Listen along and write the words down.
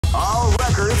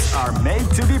records are made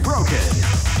to be broken.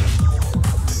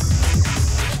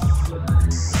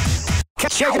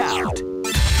 Check it out.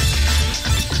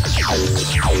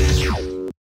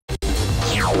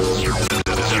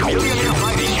 Millionaire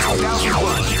Fighting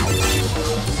 2001.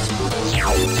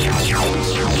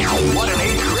 What an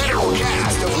incredible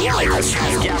cast of warriors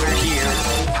has gathered here.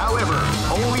 However,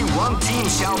 only one team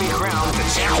shall be crowned the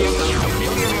champion of the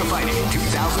Millionaire Fighting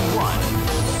 2001.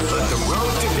 But the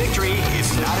road to victory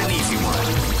is not an easy one.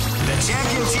 The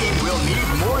champion team will need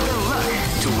more than luck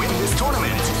to win this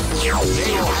tournament. They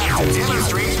will have to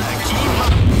demonstrate a key.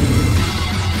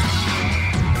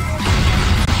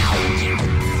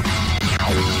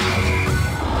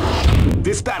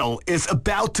 This battle is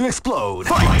about to explode.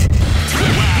 Fight! Wow,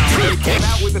 he came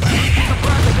out with a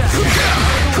surprise attack.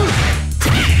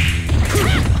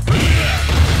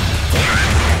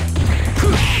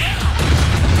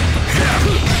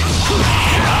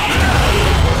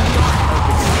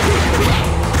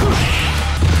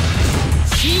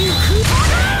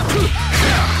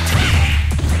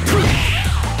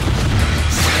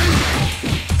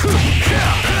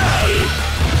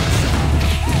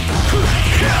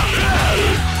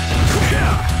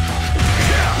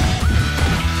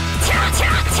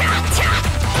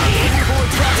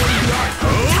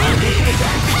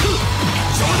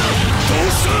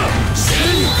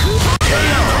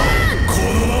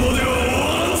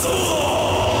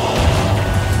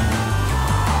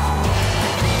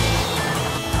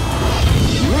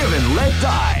 Live and let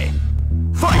die.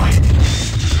 Fight!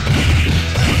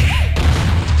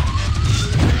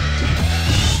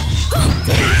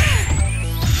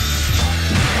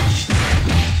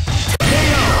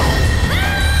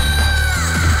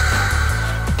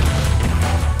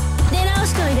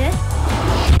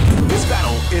 This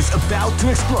battle is about to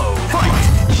explode. Fight!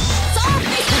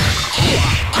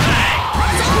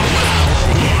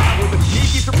 With a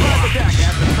sneaky surprise attack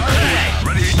at the start.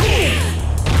 Ready?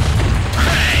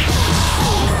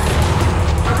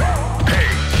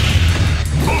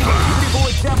 Beautiful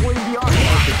example in the art of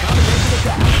the combination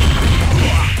attack.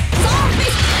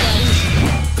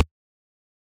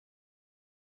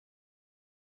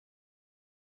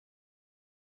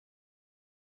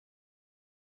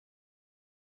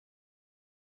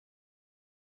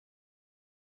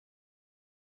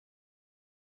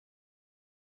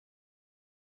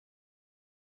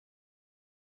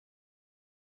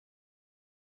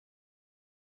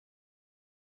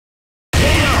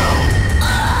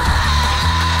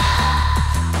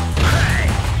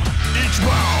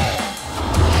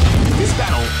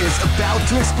 Is about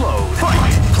to explode. Fight!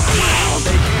 Wow,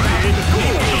 they came out in the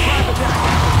cool surprise attack.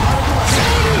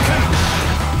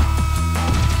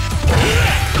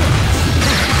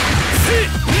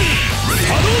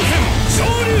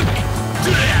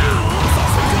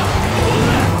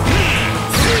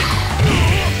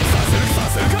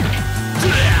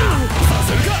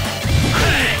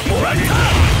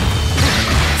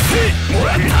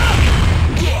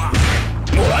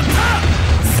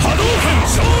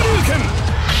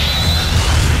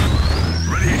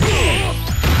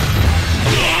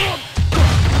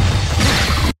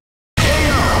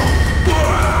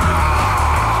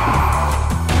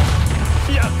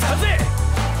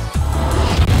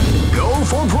 Go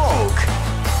for broke.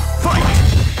 Fight!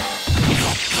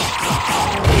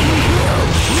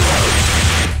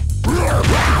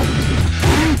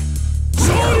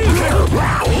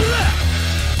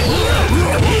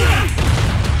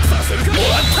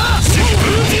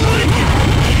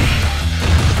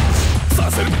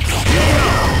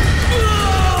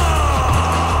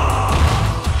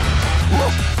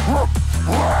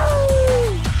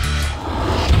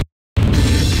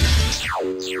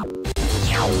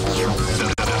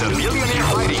 The Millionaire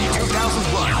Fighting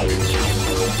 2001.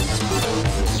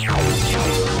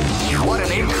 What an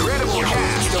incredible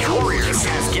cast of warriors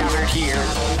has gathered here.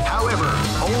 However,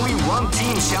 only one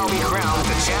team shall be crowned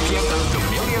the champion of the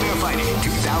Millionaire Fighting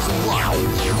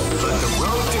 2001. But the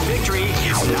road to victory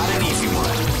is not an easy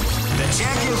one. The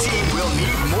champion team will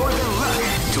need more than luck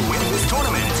to win this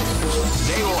tournament.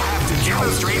 They will have to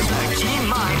demonstrate a keen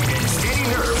mind and steady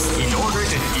nerves in order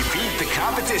to defeat the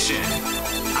competition.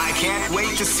 I can't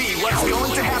wait to see what's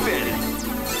going to happen.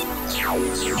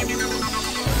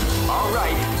 All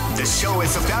right, the show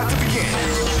is about to begin.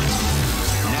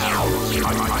 Now,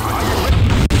 are you ready?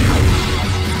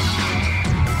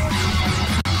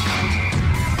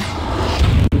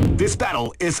 This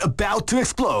battle is about to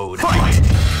explode. Fight!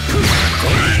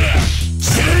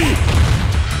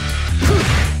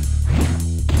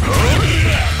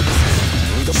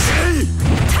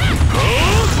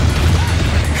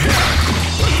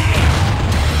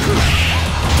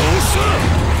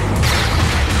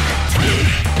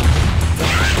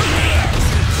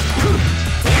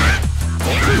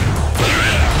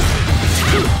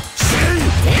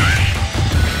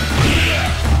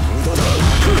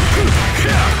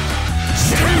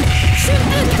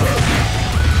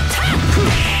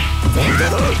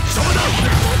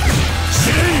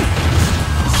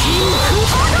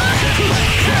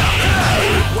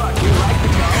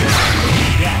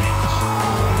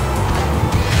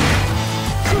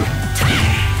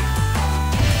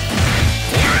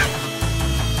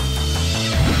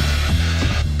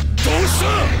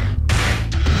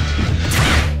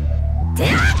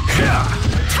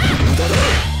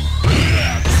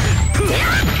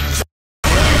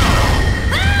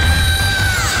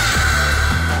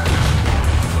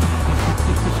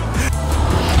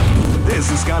 This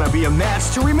is gonna be a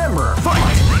match to remember.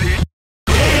 Fight!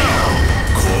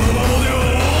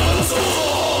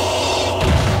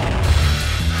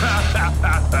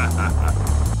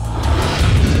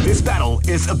 This battle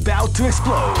is about to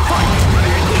explode. Fight!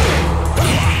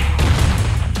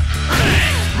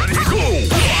 Ready, go!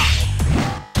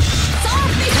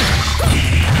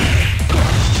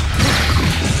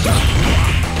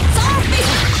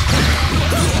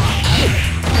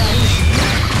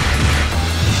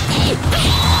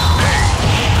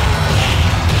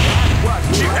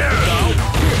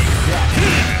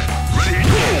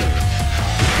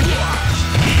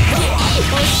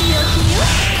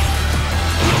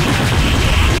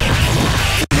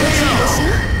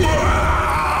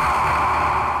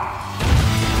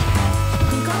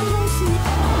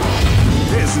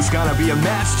 This is gonna be a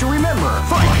match to remember.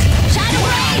 Fight!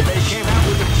 Wow, they came out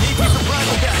with a big surprise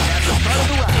attack at the start of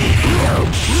the round.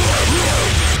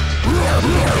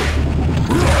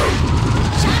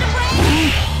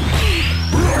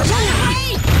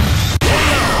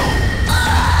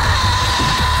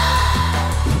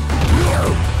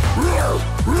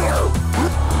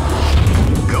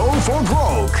 Go for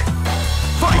broke.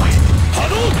 Fight!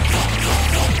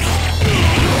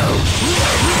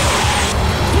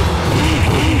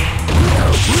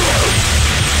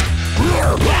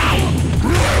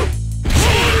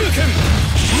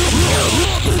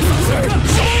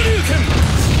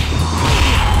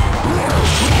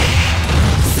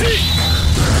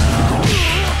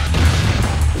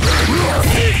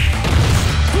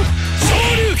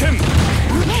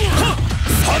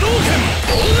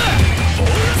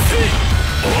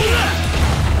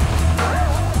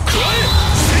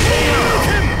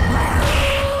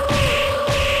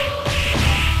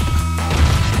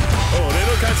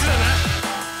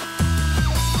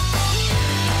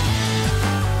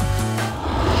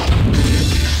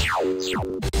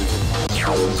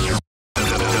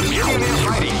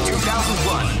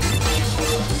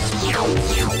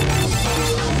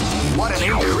 What an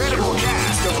incredible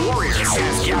cast of warriors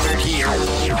has gathered here.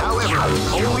 However,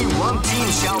 only one team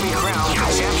shall be crowned the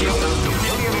champion of the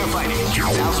Millionaire Fighting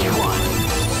 2001.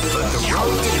 But the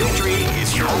road to victory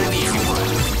is not an easy one.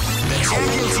 The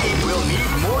champion team will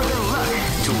need more than luck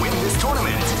to win this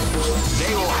tournament.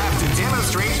 They will have to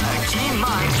demonstrate a keen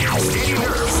mind and steady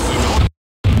nerves in order.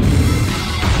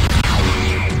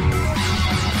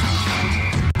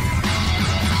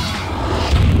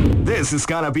 This is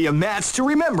gonna be a match to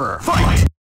remember. Fight!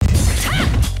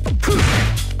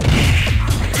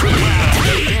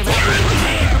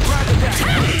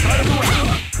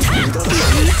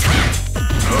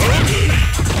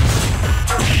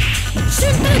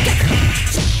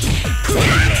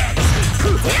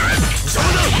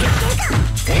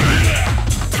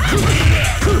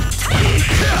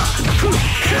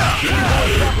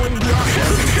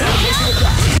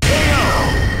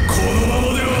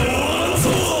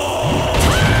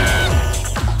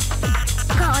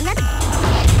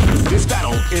 This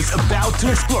battle is about to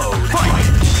explode. Fight!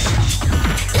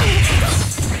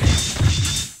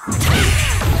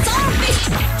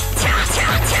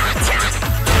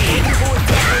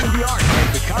 The art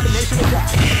of the combination attack.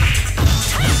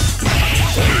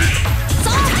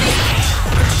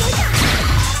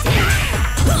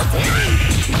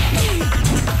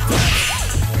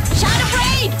 Shadow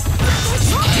Blade!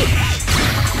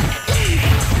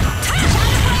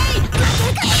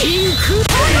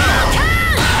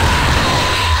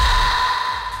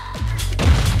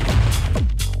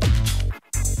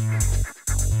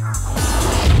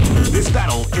 This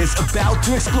battle is about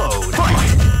to explode. Fight!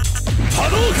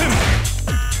 Hadouken!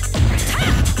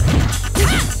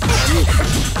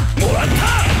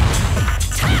 Moratta!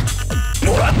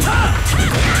 Moratta!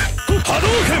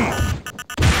 Hadouken!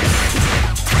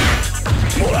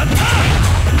 Moratta!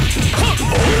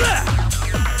 Ora!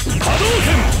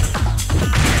 Hadouken!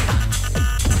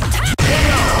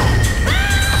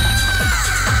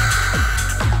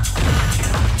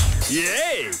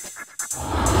 Yay!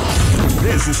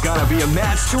 This is gonna be a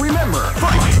match to remember.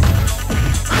 Fight!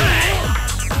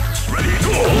 Ready,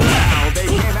 go! Now they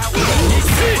came out with a big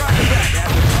surprise attack at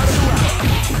the start of the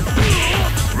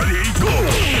round. Ready, go!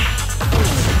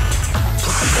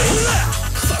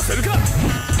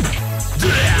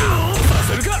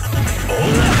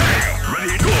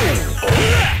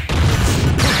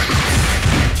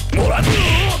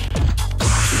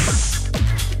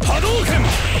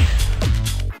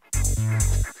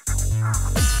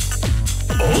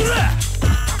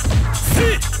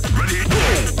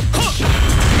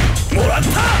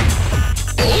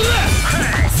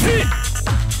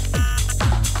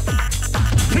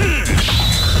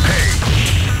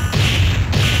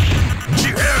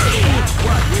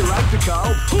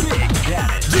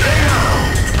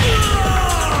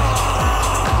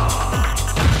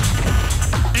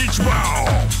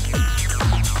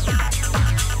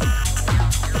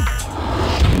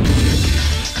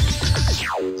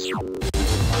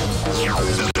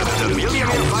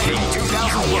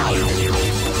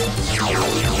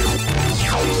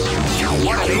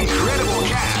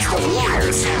 of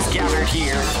warriors has gathered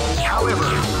here. However,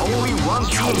 only one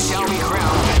team shall be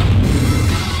crowned.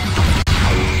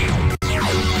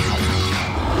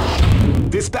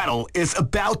 This battle is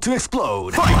about to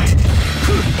explode. Fight!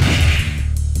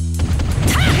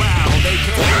 Wow, they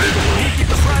can't get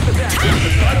the front of the back.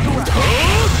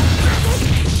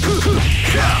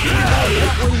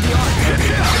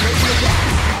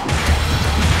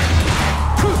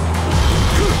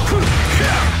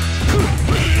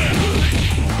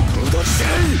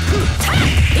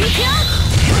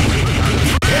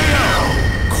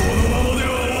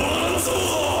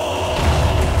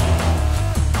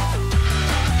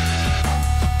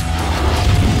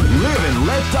 Live and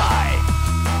let die.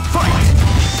 Fight!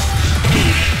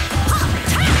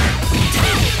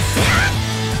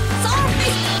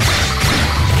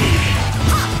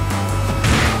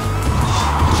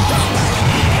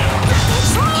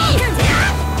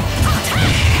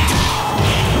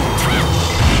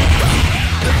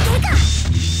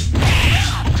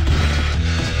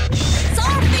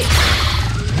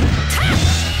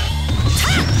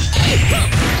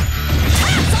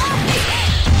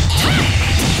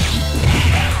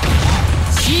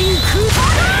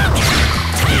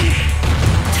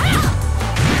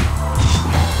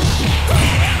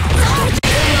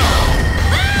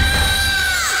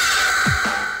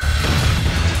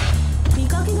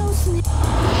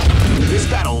 This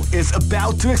battle is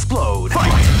about to explode.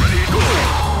 Fight! Ready, go!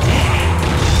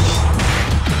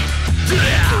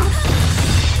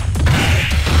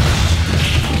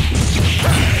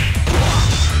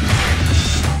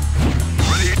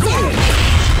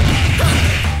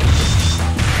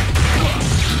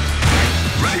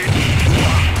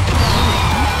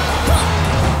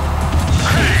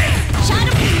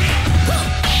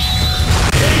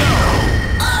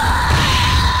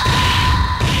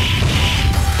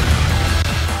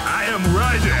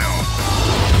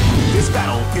 This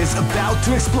battle is about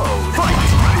to explode. Fight!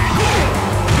 Ready, go!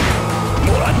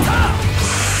 Morata!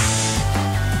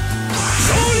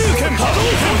 Shoryuken!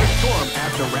 Hadouken! Storm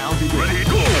as the round begins. Ready,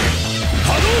 go!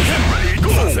 Hadouken! Ready,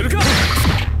 go! Saseruka!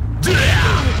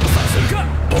 Saseruka!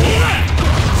 Ora!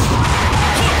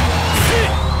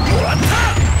 Morata!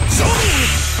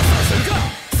 Shoryuken! Saseruka!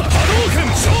 Hadouken!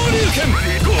 Shoryuken!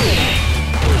 Ready, go!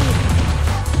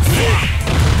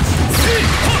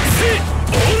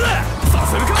 Ora! さ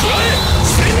せるか。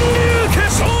新竜拳、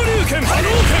昇竜拳、波動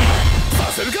拳。さ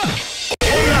せるか。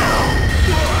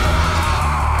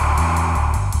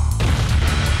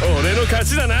俺の勝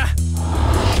ちだな。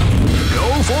Go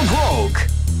for broke.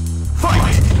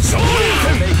 Fight. 昇竜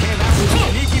拳。昇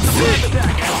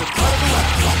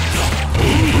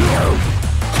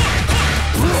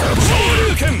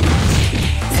竜拳。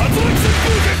殺戮旋風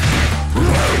拳。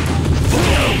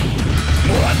も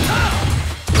らった。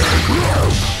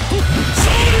昇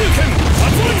竜拳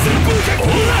発音旋風拳オー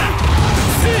ラ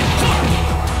セット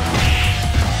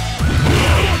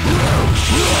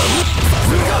さす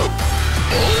が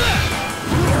オーラ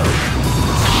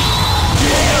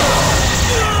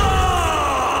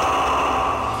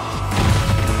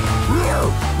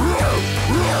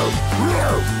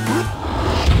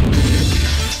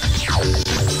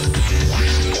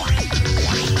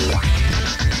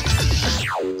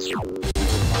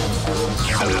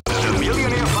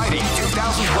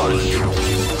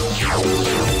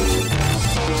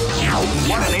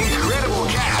What an incredible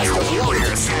cast of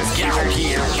warriors has gathered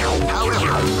here.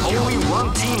 However, only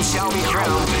one team shall be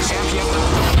crowned the champion.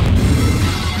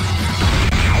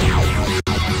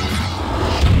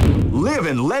 Live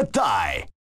and let die.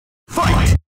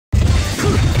 Fight!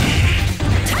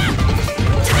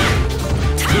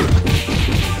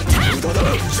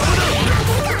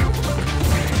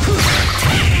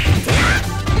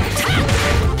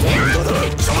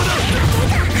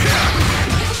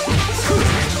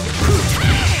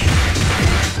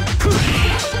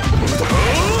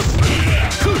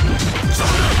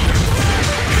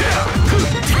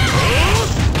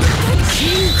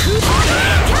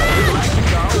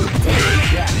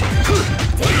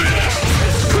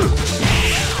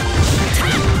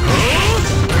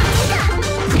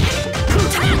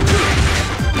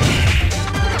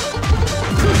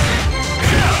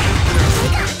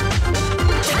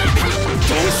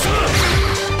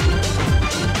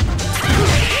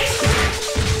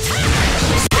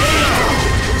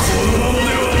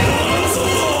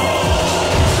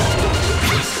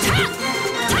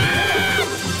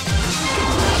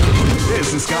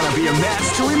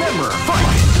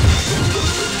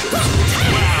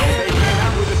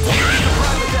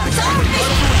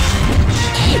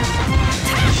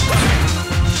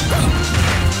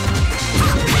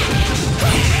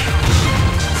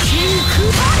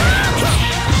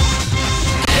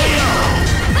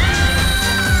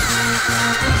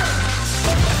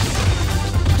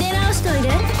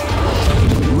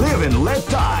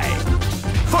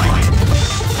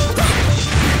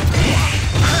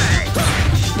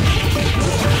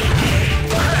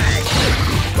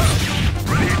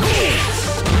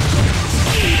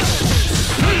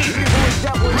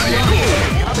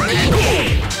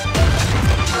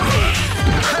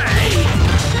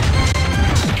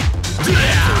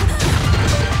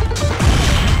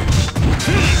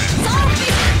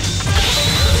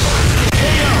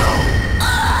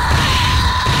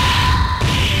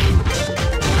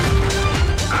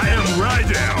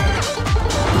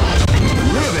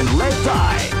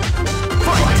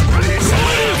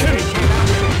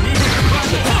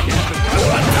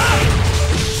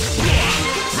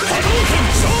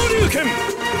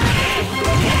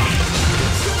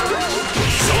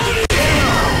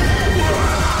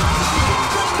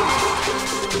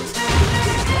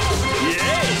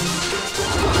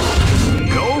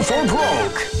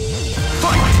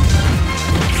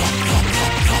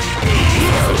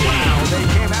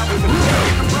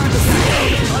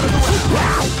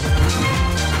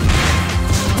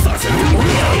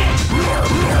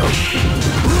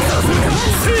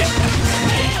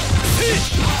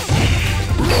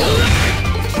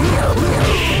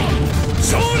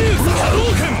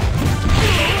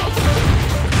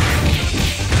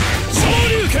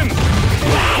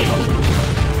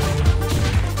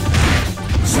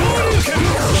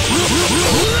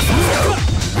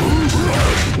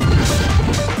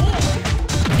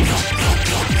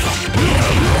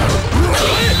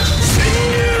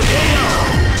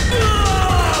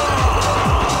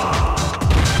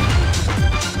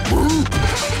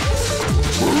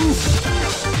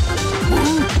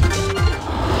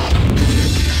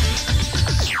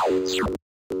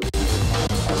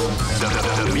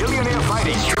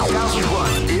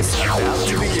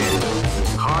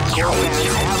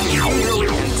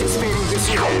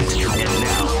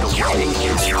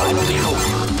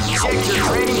 Check your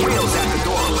training wheels at the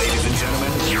door, ladies and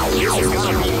gentlemen. This is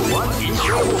gonna be one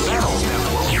incredible battle that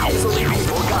won't easily be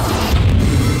forgotten.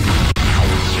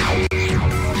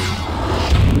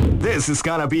 This is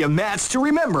gonna be a match to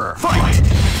remember. Fight!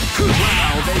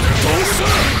 Wow, they both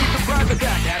surprise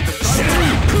attack at the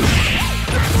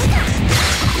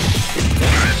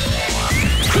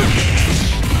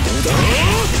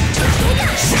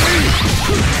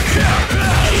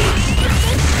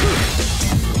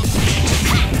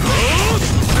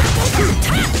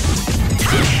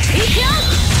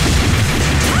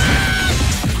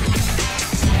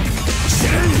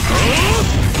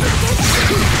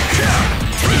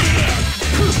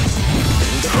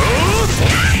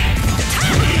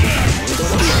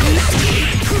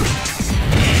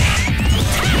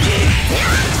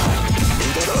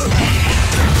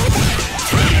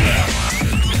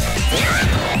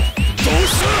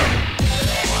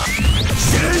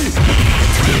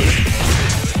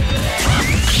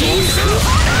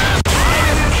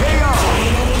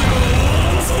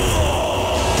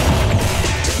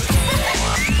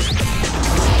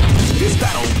This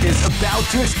battle is about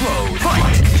to explode.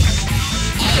 Fight!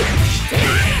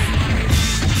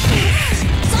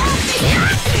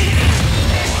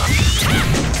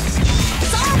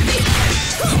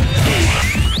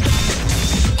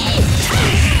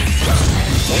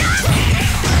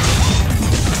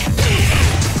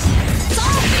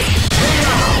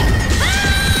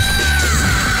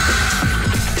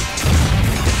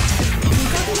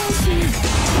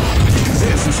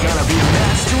 This is gonna be a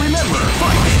match to remember.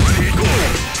 Fight!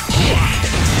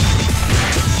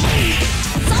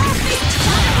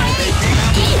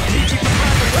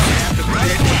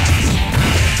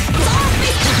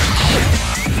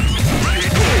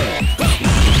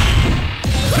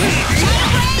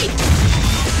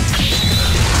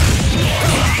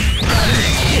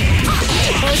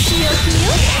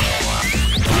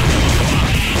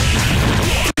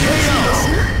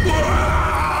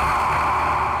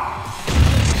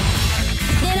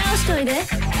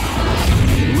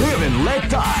 Live and let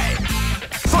die.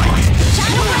 Fight!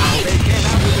 Wow, they came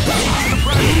out with the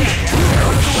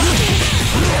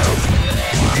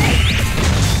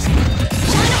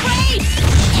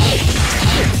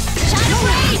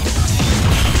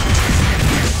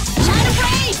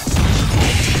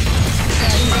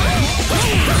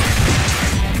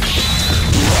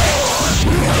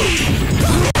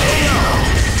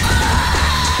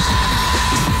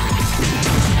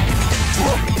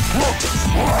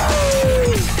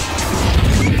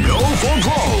Go for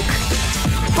broke!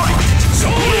 Fight!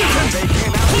 Shoryuken! They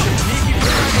came out with a sneaky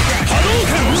attack!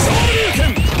 Hadouken!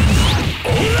 Shoryuken!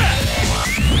 Ora!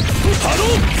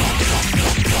 Hadouken! Shoryuken!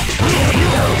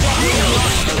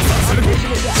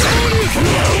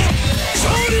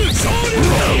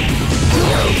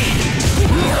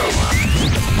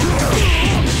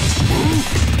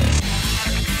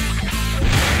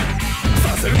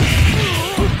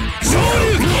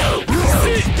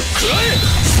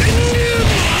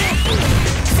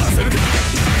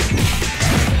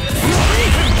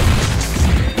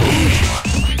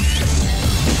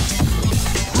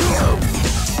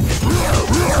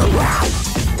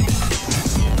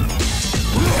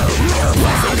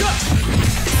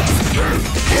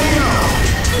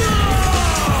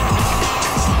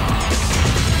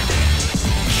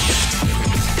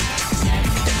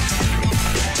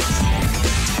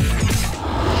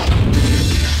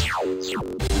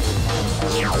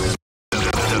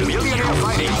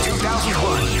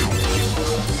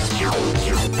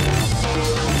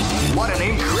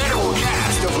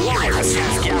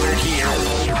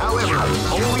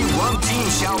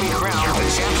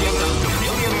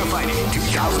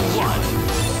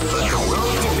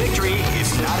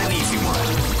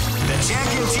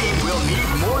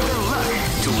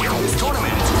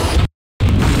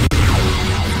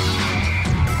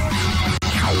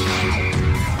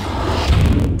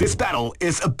 This battle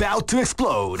is about to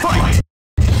explode. Fight!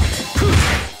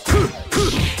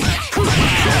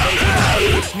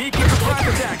 Sneaky surprise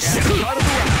attack at the start of the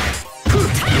round.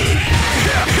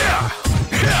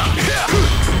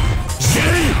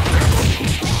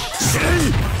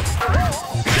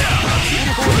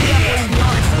 Beautiful juggling the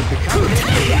art of the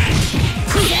combination.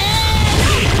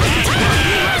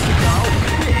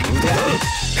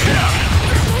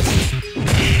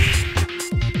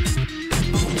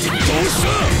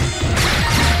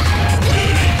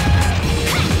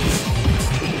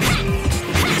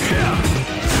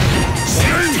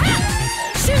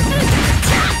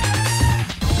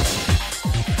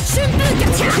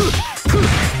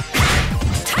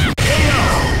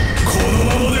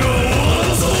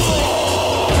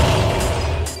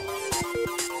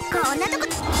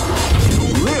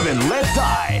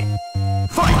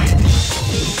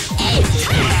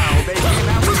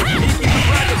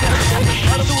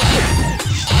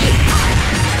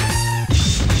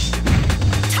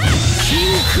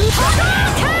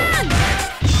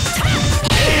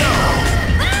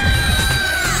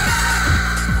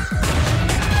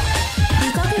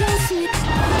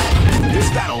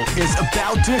 battle is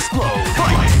about to explode.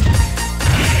 Fight!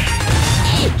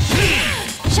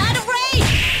 Shadow Blade!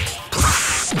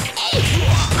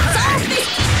 Zombie!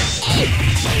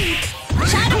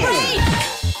 Shadow Blade!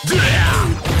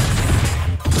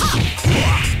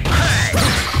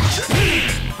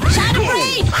 Shadow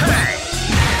Blade!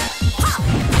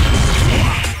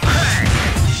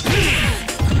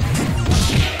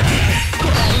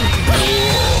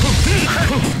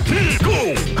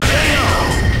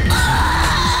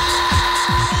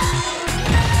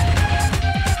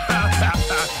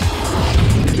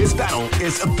 This battle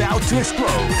is about to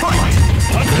explode. Fight!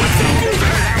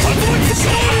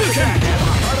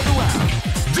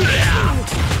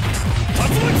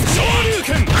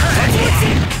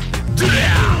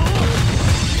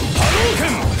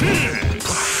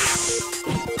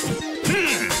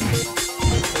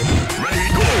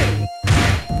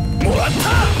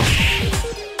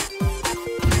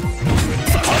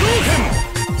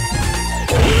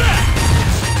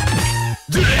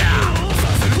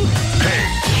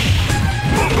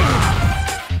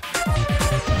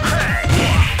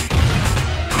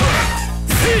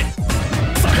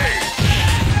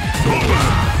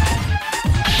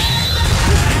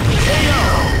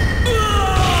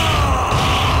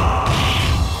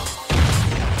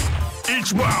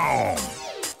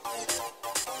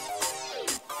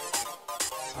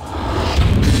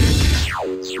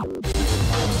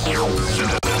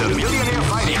 The Millionaire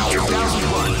Fighting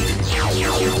 2001.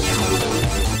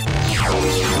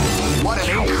 What an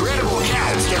incredible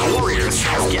cast of warriors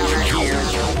has gathered here.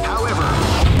 However,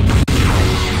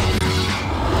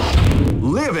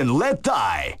 live and let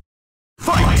die.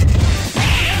 Fight!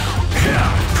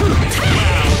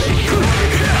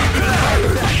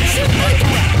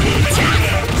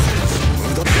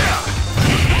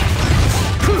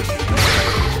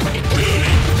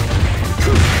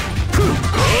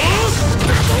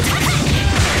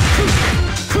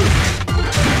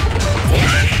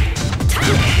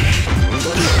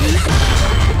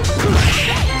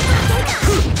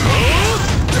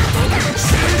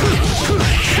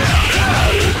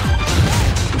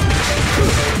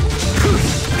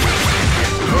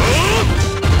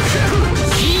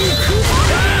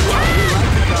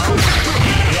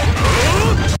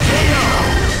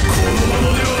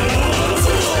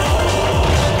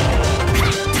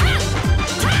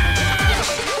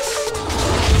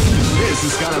 This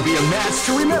is gonna be a match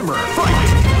to remember. Fight! Live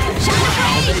and let die. Fight!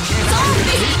 Wow, they came out with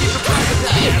a sneaky surprise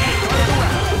attack at the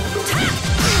bottom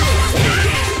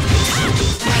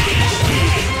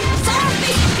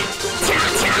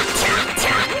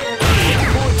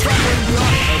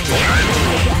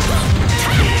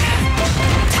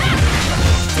of the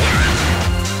round.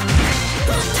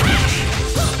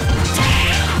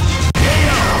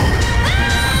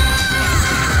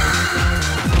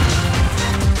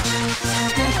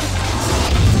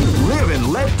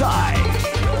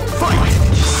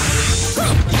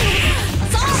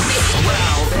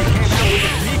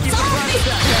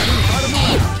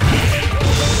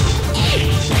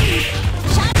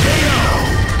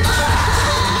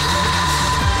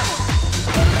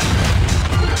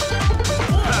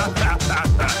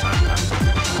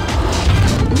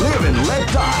 Live and let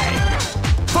die.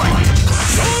 Fight!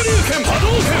 Shoryuken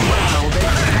Hadouken! Wow, they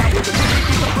came out with a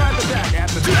sneaky surprise attack at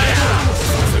the bottom of the round.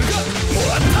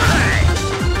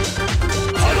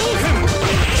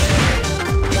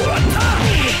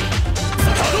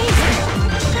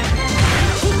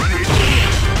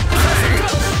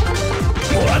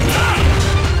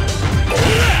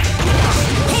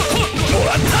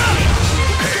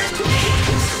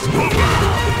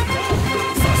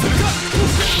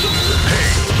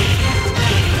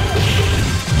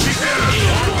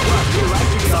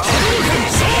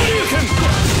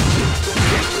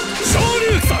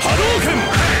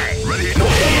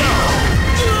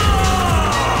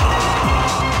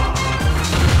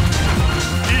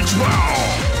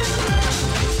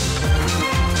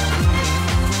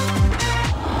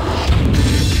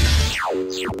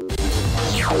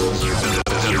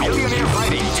 The Millionaire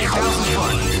Fighting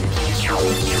 2001.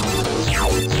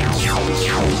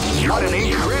 What an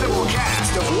incredible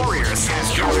cast of warriors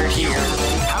has gathered here.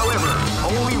 However,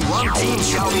 only one team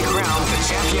shall be crowned the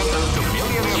champion of the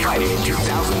Millionaire Fighting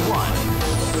 2001.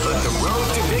 But the road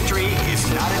to victory is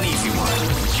not an easy one.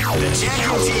 The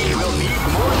champion team will need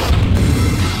more than...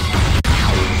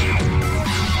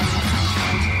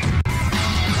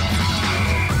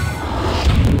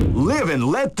 Live and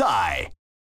let die.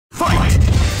 Fight!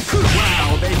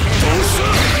 Wow, they came out with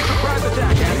a surprise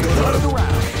attack at the start of the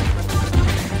round.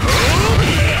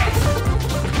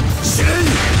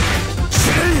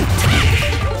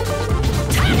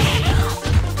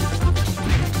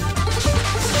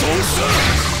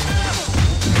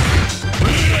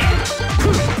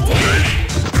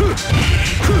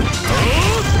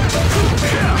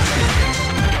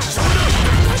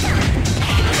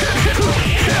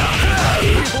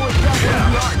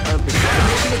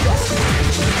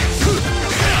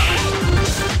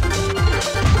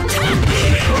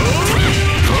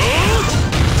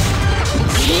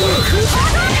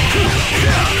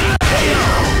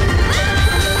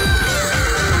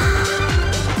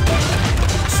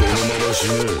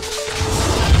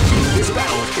 This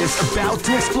battle is about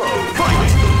to explode.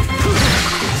 Fight!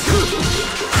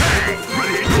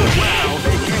 Wow,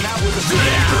 they came out with a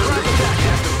surprise attack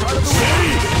at the start of the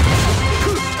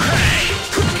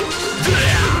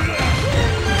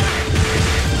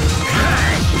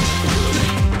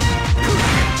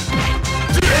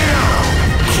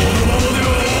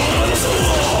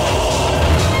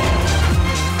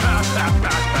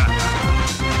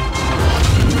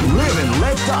Live and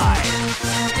let die.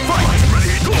 Fight!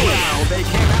 Wow, they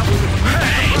came out with a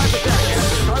surprise attack at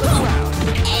the start of the round.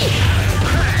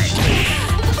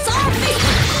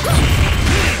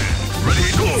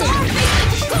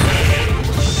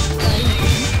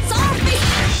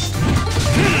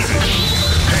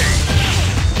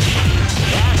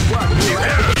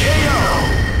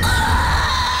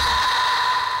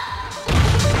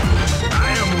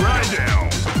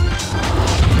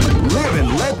 Live and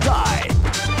let die.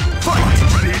 Fight!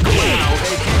 Ready, go! Wow,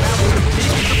 they came out with a big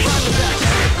surprise attack.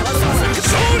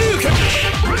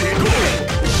 Ready, go!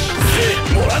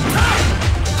 Morata!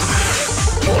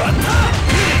 Morata!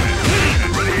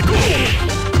 Ready, go!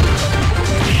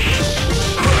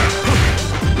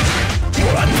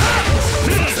 Morata!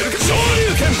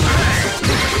 Shoryuken!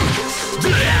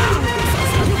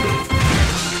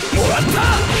 Morata!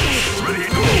 Ready,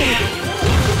 go!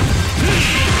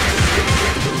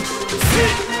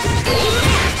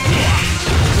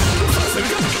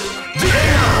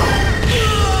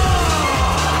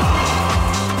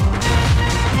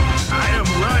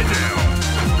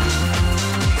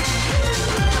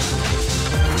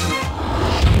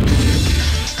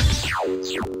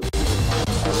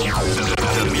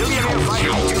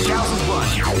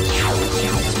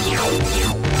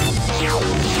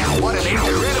 What an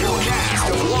incredible cast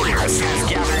of warriors has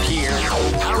gathered here.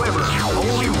 However,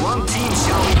 only one team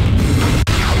shall be.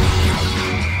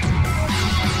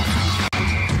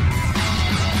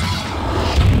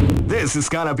 This is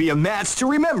gonna be a match to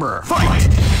remember. Fight!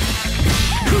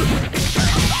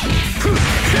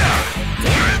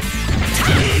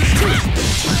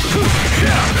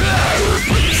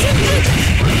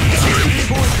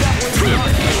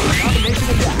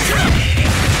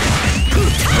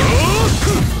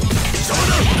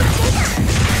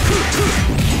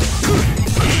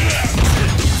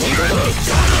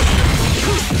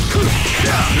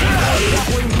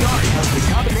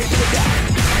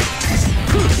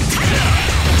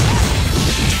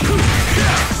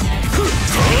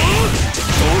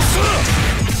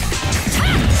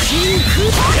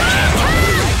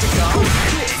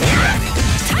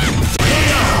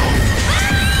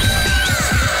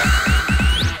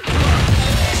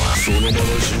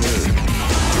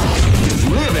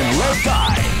 Live and let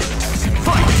die.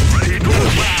 Fight! Ready, go!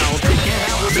 Wow, they came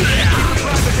out with a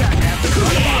surprise attack after the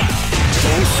round.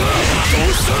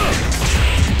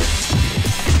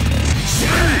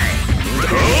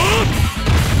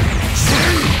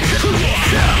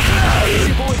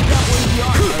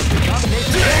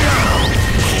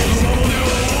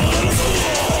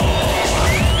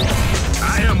 I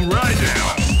am right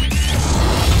now.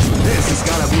 This is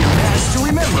gonna be a match to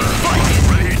remember. Fight!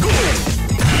 Ready, go!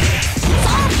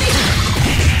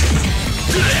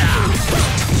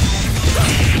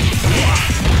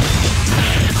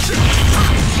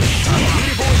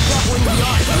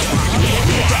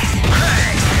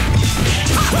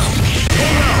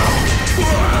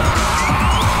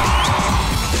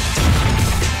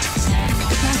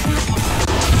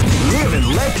 Live and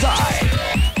let die.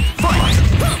 Fight!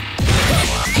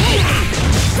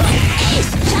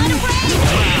 Shadow Blade!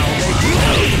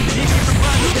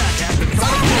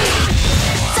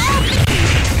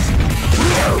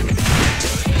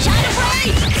 Shadow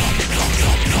Blade!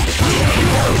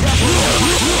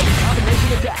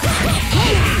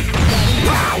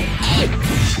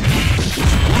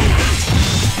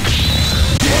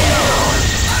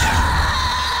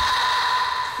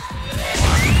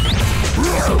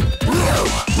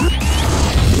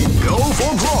 Go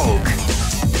for broke.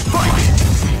 Fight!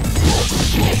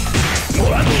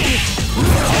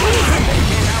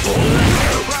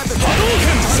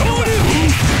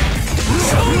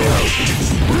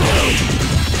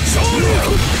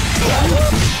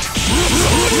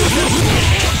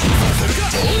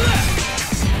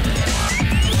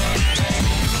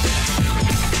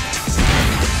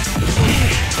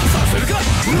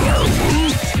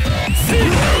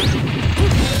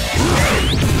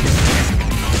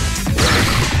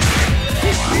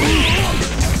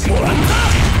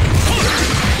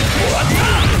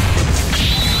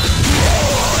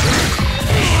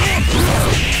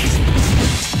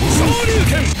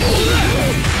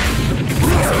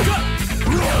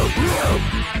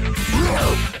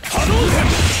 Hadouken!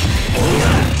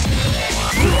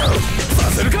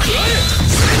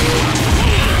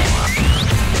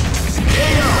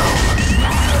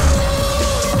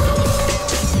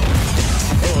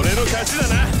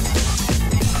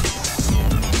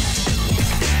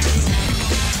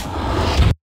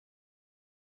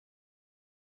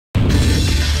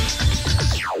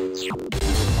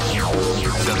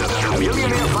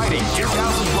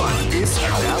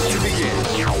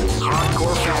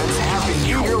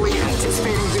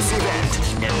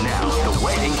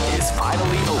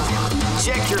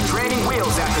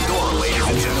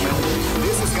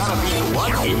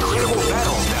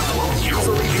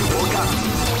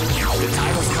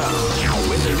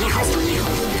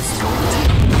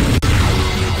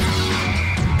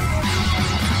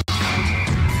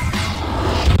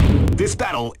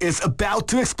 is about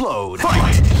to explode.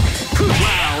 Fight!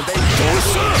 Wow, they the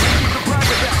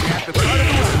private back at the start of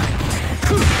the round.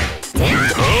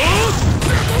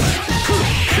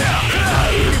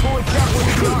 Boys got what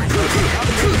we are.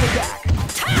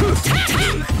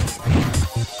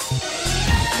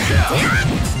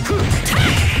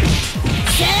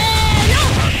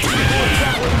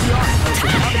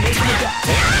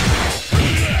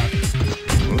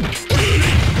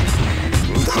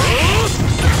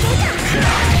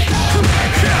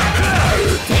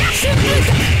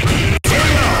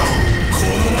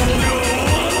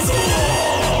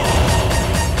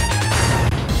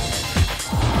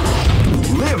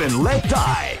 Live and let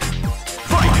die.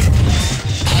 Fight!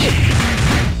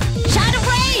 Shadow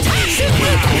Blade!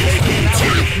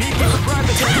 Need to grab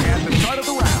the gun at the start of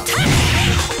the round.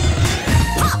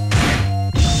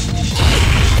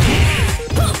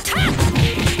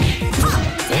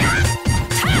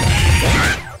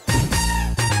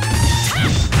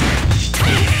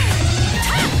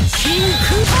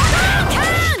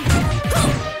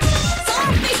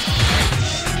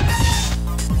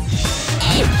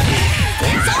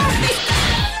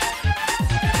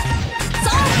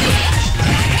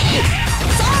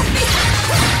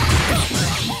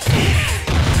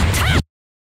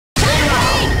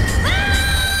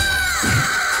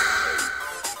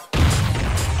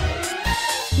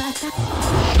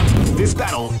 This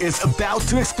battle is about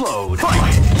to explode.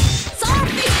 Fight!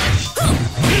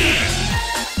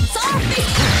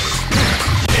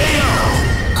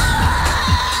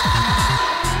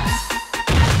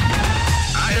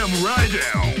 I am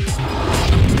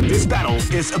Raiden. This battle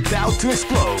is about to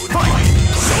explode. Fight!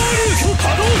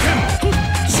 Hadouken!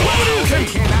 They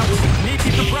came out with a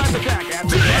sneaky surprise attack at the end of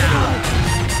the round.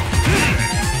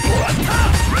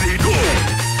 Ready, go!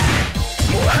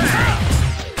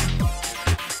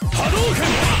 Hadouken!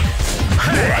 Hadouken!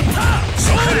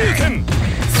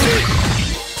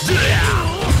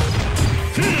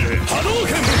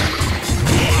 Hadouken!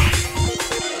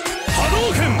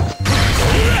 Hadouken!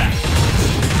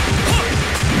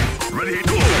 Ready,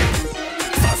 go!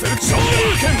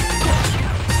 Hadouken!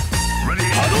 Ready,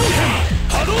 Hadouken!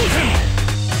 Hadouken!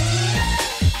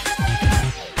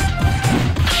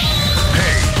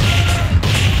 Hey!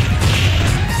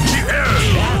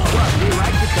 That's what we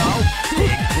like to call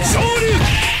big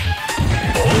Shoryuken!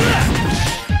 Ora!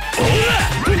 Ora!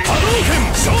 Hadouken!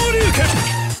 Shoryuken!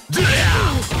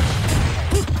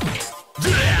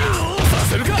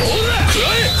 Saseruka! Ora!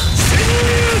 Kurae!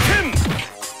 Shinryuken!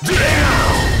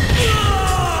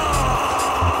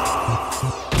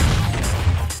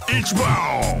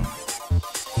 Ichiban!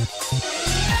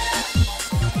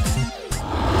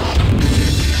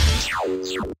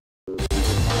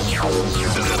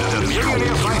 The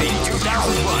Millionaire Fighting 2001.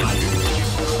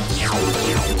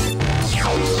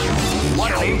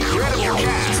 What an incredible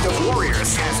cast of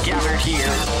warriors has gathered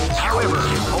here. However,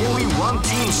 only one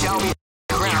team shall be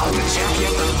crowned the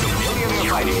champion of the Millionaire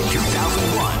Fighting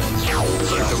 2001.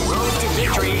 But the road to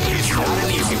victory is not an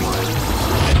easy one.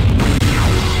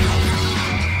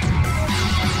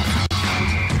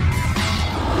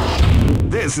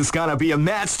 This is gonna be a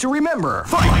match to remember.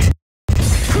 Fight!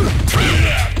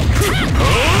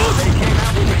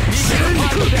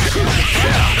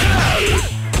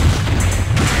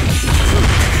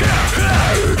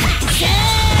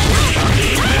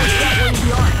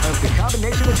 The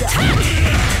combination attack.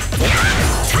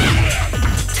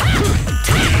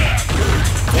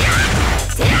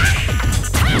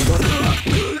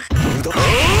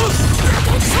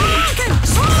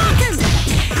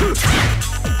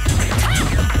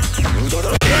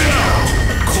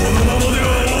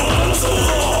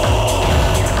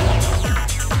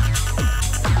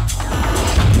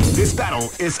 This battle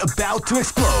is about to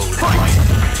explode. Fight!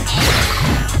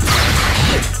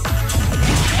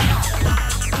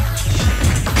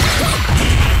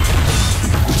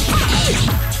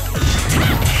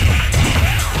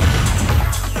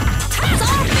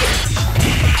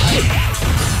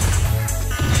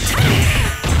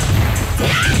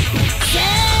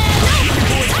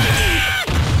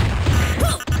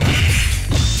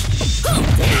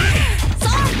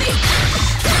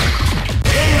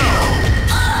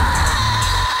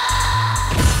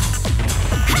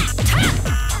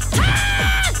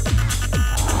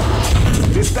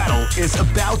 This battle is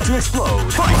about to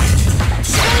explode. Fight!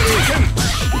 Shoryuken!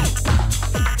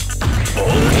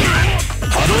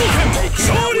 Hadouken!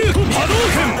 Shoryuken!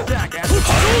 Hadouken!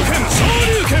 Hadouken!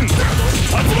 Shoryuken!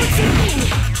 Hadouken!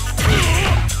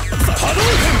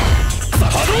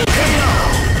 Hadouken!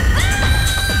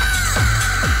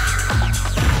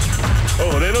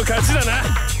 Ore no kachi da na.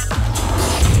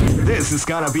 This is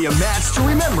gonna be a match to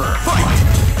remember. Fight!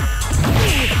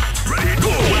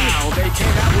 Wow, they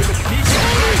came out with a decent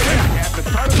attack at the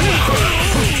start of the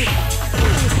round.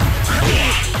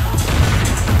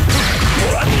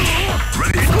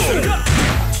 Ready, go!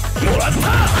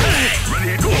 Morata!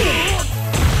 Ready, go!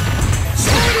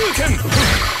 Shoryuken!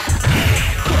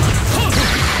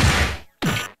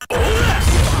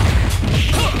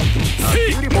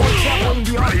 Beautiful javelin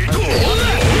beyond. Ready, go!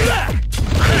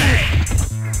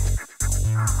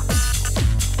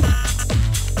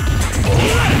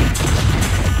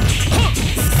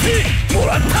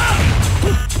 Morata!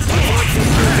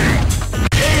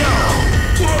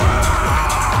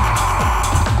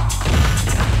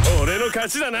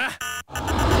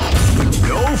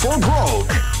 Go for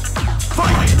broke.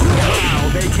 Fight! Wow,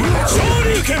 they keep it.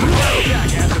 Shoryuken!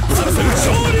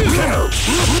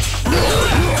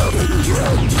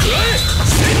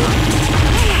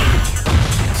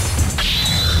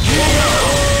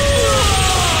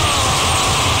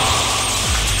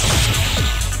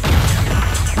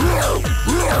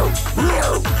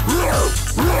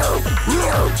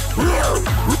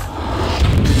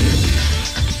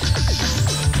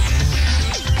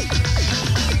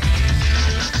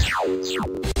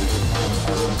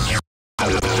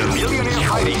 The Millionaire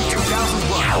Fighting 2001.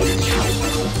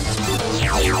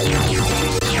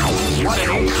 What an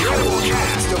incredible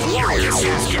cast of warriors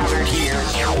has gathered here.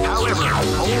 However,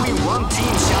 only one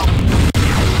team shall...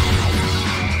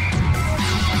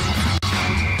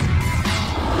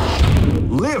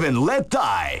 Live and let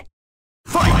die.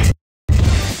 Fight!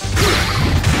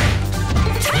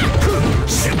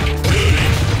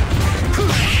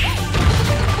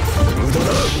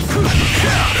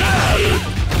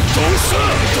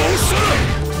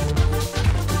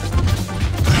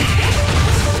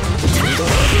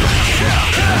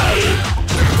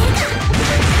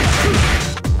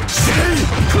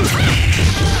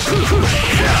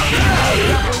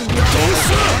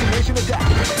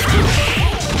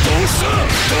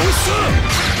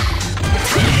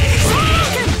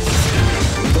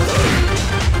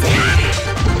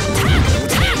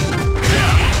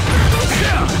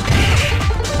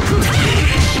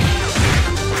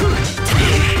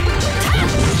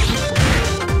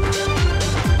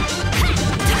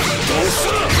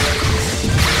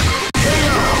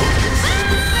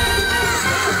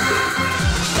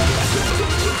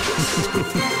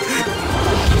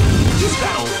 This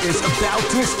battle is about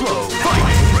to explode. Fight!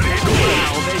 Ready, go!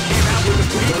 Wow, they came out with a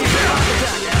sneaky attack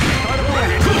at the start of the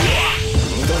round.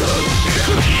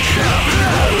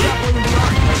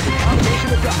 Combination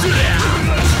of guns.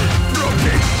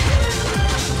 Broken.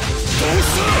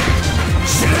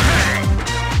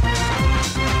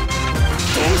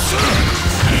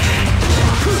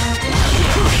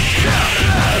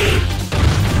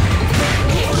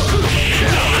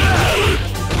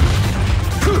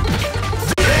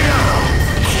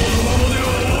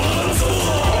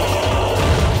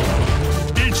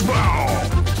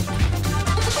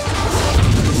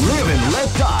 Live and let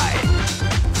die.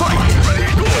 Fight! Ready,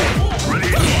 go! Ready,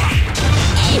 go!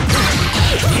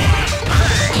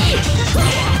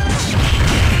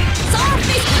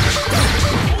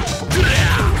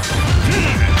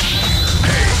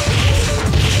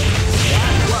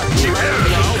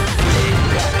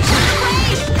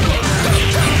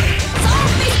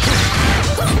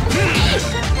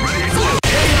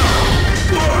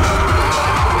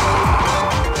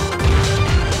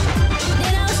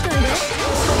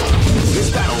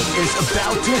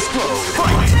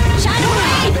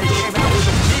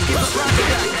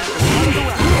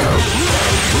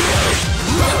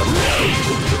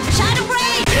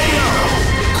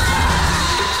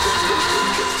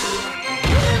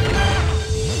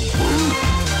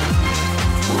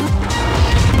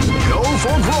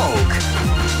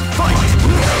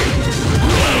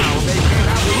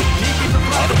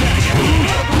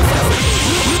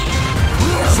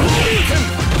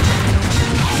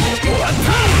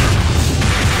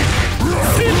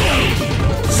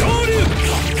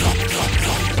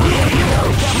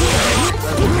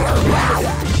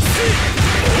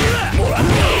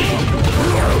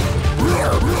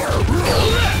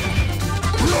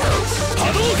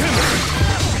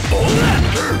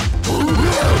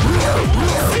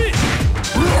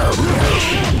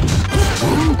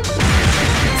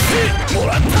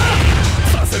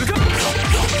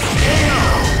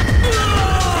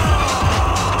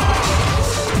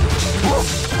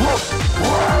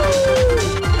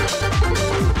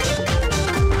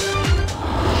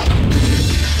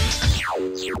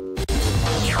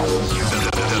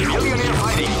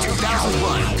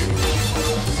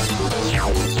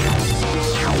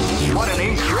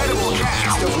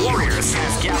 cast of warriors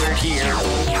has gathered here.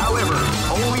 However,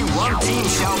 only one team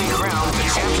shall be crowned the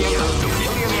champion of the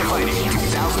Millionaire Fighting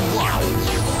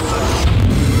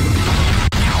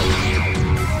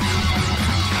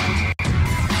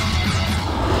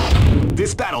 2001.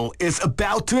 This battle is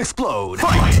about to explode.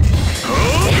 Fight!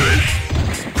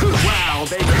 Wow,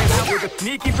 they came out with a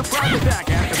sneaky surprise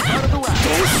attack at the start of the round.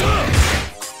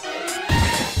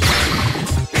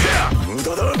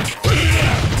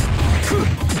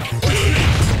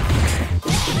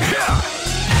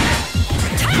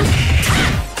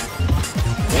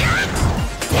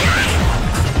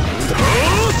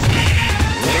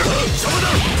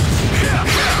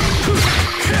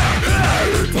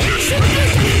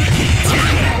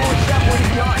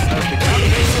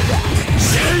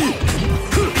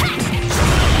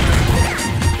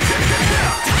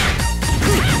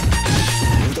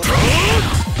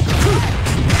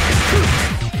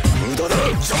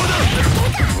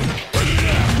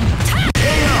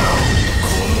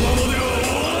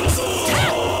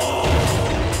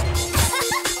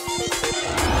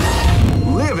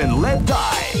 Live and let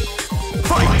die.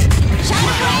 Fight!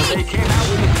 Wow, they came out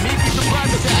with a sneaky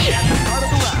surprise attack at the start of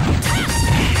the round.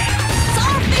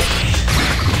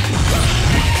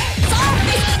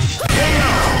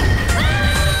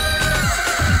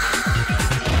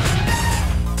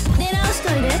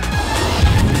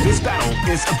 This battle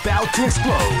is about to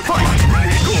explode. Fight!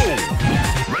 Ready, go!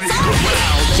 Ready, go!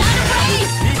 Wow, they came out with a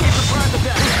sneaky surprise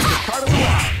attack at the start of the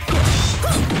round.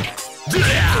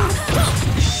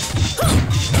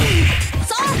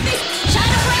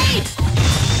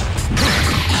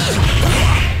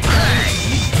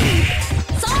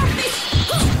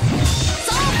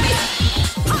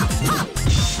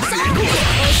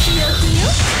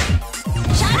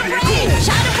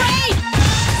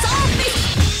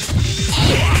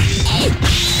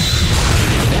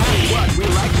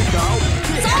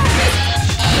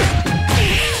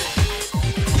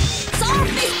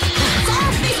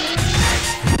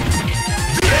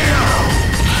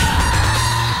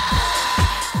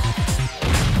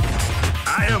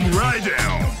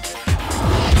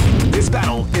 This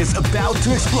battle is about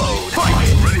to explode. Fight!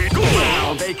 Ready, go!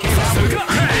 Wow, they came out with a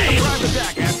surprise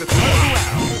attack at the start of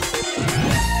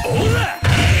the round.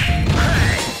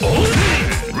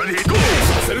 Ready, go! Shoryuken! Ready, go!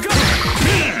 Hadouken!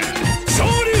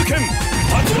 Shoryuken!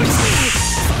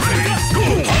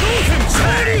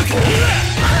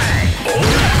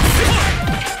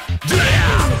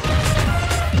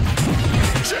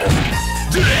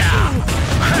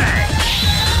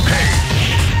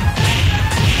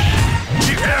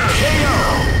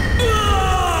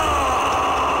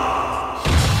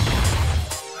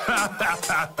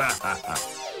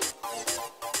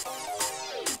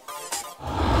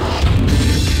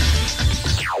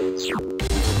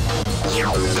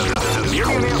 The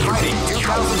Millionaire Fighting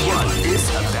 2001 is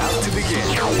about to begin.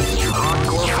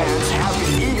 Hardcore fans have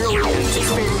been eagerly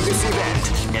anticipating this event,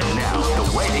 and now the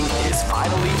waiting is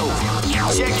finally over.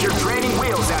 Check your training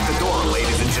wheels at the door,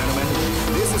 ladies and gentlemen.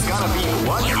 This is gonna be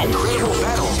one incredible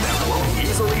battle that won't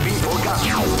easily be forgotten.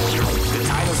 The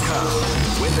time has come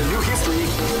when the new history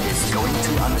is going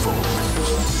to unfold.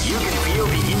 You can feel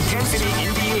the intensity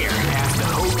in the air as the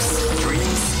hopes,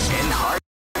 dreams, and hearts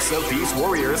of these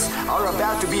warriors are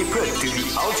about to be put to the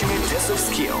ultimate test of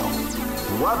skill.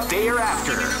 What they are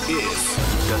after is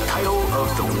the title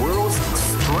of the world's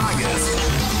strongest.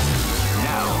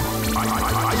 Now,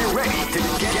 are you ready to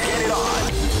get it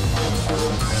on?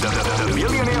 The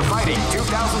Millionaire Fighting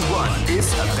 2001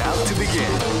 is about to begin.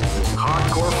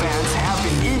 Hardcore fans have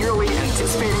been eagerly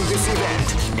anticipating this event,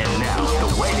 and now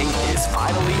the waiting is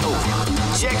finally over.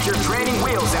 Check your training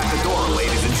wheels at the door,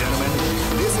 ladies and gentlemen.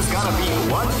 This is gonna be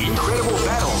one incredible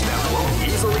battle that won't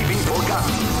easily be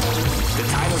forgotten. The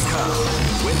time has come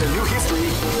when the new history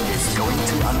is going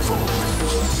to unfold.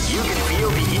 You can feel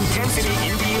the intensity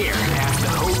in the air as the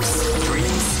hopes,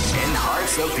 dreams, and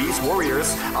hearts of these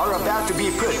warriors are about to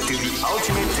be put to the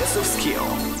ultimate test of skill.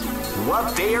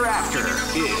 What they are after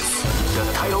is the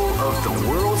title of the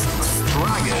world's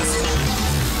strongest.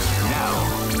 Now,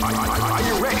 are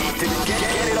you ready to get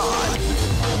it on?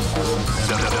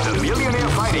 The Millionaire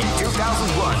Fighting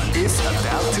 2001 is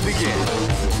about to begin.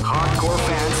 Hardcore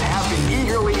fans have been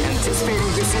eagerly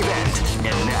anticipating this event,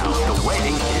 and now the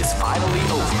waiting is finally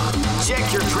over. Check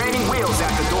your training wheels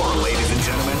at the door, ladies and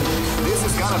gentlemen. This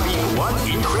is gonna be one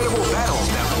incredible battle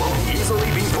that won't easily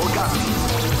be forgotten.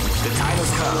 The time has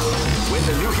come when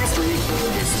the new history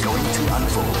is going to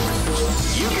unfold.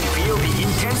 You can feel the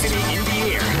intensity in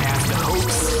the air as the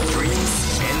hopes,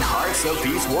 dreams, and hearts of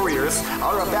these warriors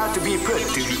are about to be put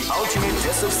to the ultimate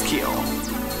test of skill.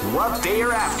 What they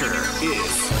are after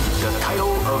is the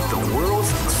title of the world's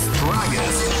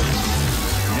strongest.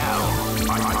 Now,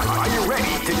 are you ready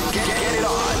to get it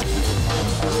on?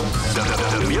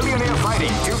 The Millionaire Fighting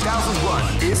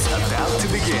 2001 is about to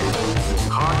begin.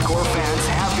 Hardcore fans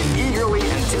have been eagerly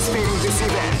anticipating this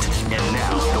event, and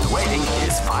now the waiting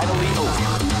is finally over.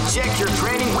 Check your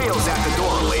training wheels at the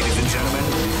door, ladies and gentlemen.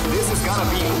 This is gonna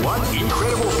be one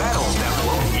incredible battle that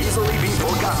won't easily be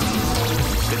forgotten.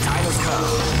 The time has come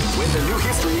when the new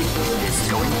history is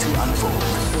going to unfold.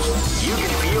 You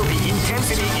can feel the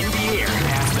intensity in the air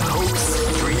as the hopes,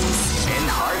 dreams, and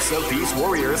hearts of these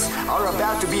warriors are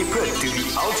about to be put to the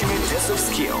ultimate test of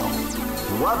skill.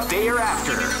 What they are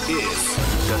after is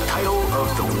the title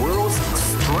of the world's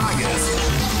strongest.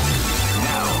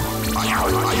 Now,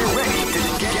 are you ready to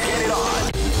get it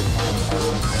on?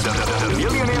 The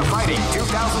Millionaire Fighting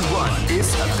 2001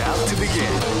 is about to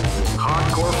begin.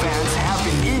 Hardcore fans have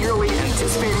been eagerly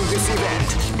anticipating this event,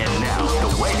 and now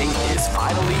the waiting is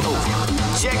finally over.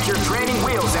 Check your training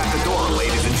wheels at the door,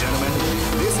 ladies and gentlemen.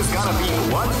 This is gonna be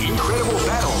one incredible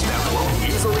battle that won't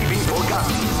easily be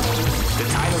forgotten. The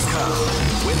time has come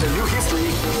when the new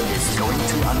history is going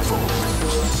to unfold.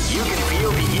 You can feel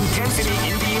the intensity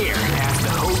in the air as the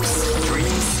hopes,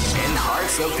 dreams, and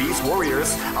hearts of these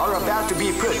warriors are about to be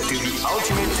put to the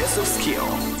ultimate test of skill.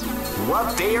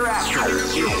 What they are after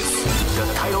is the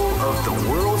title of the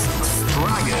world's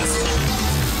strongest.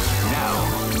 Now,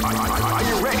 are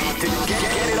you ready to get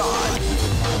it on?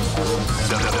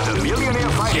 The Millionaire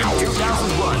Fighting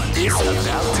 2001 is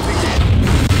about to begin.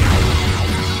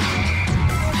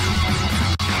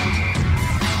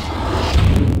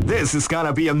 This is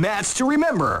gonna be a match to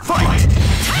remember. Fight!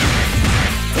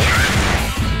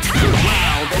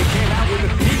 Wow, they came out with a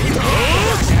peaky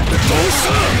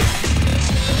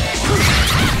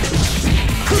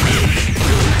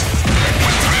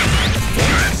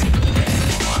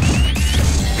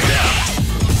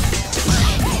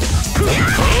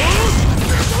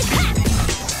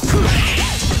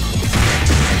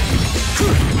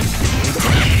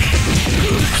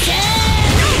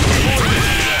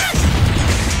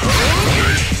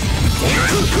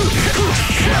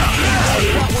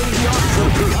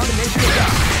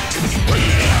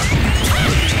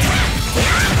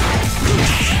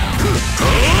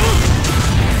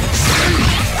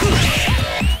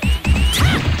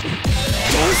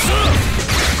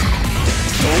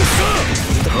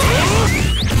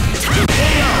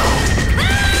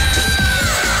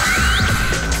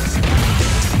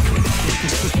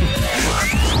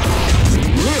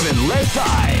Live and let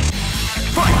die.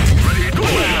 Fight!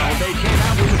 Well, they came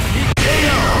out with a peak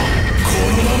KO.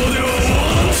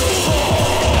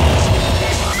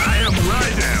 I am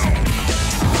right now.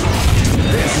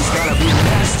 This is gonna be a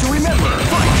match to remember.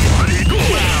 Fight!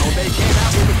 Wow, they came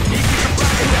out with a peak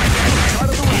surprise attack at the start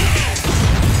of the round.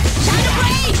 Shadow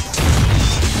Blade!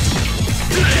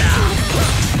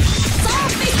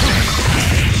 Zombie!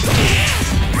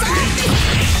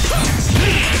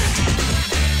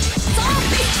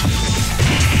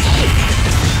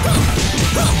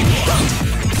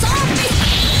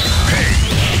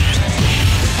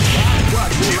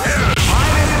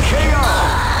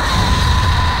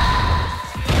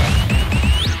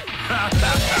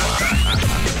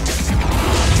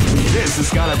 This is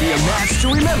gonna be a match to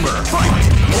remember. Fight!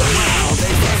 Wow,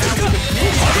 they came out with a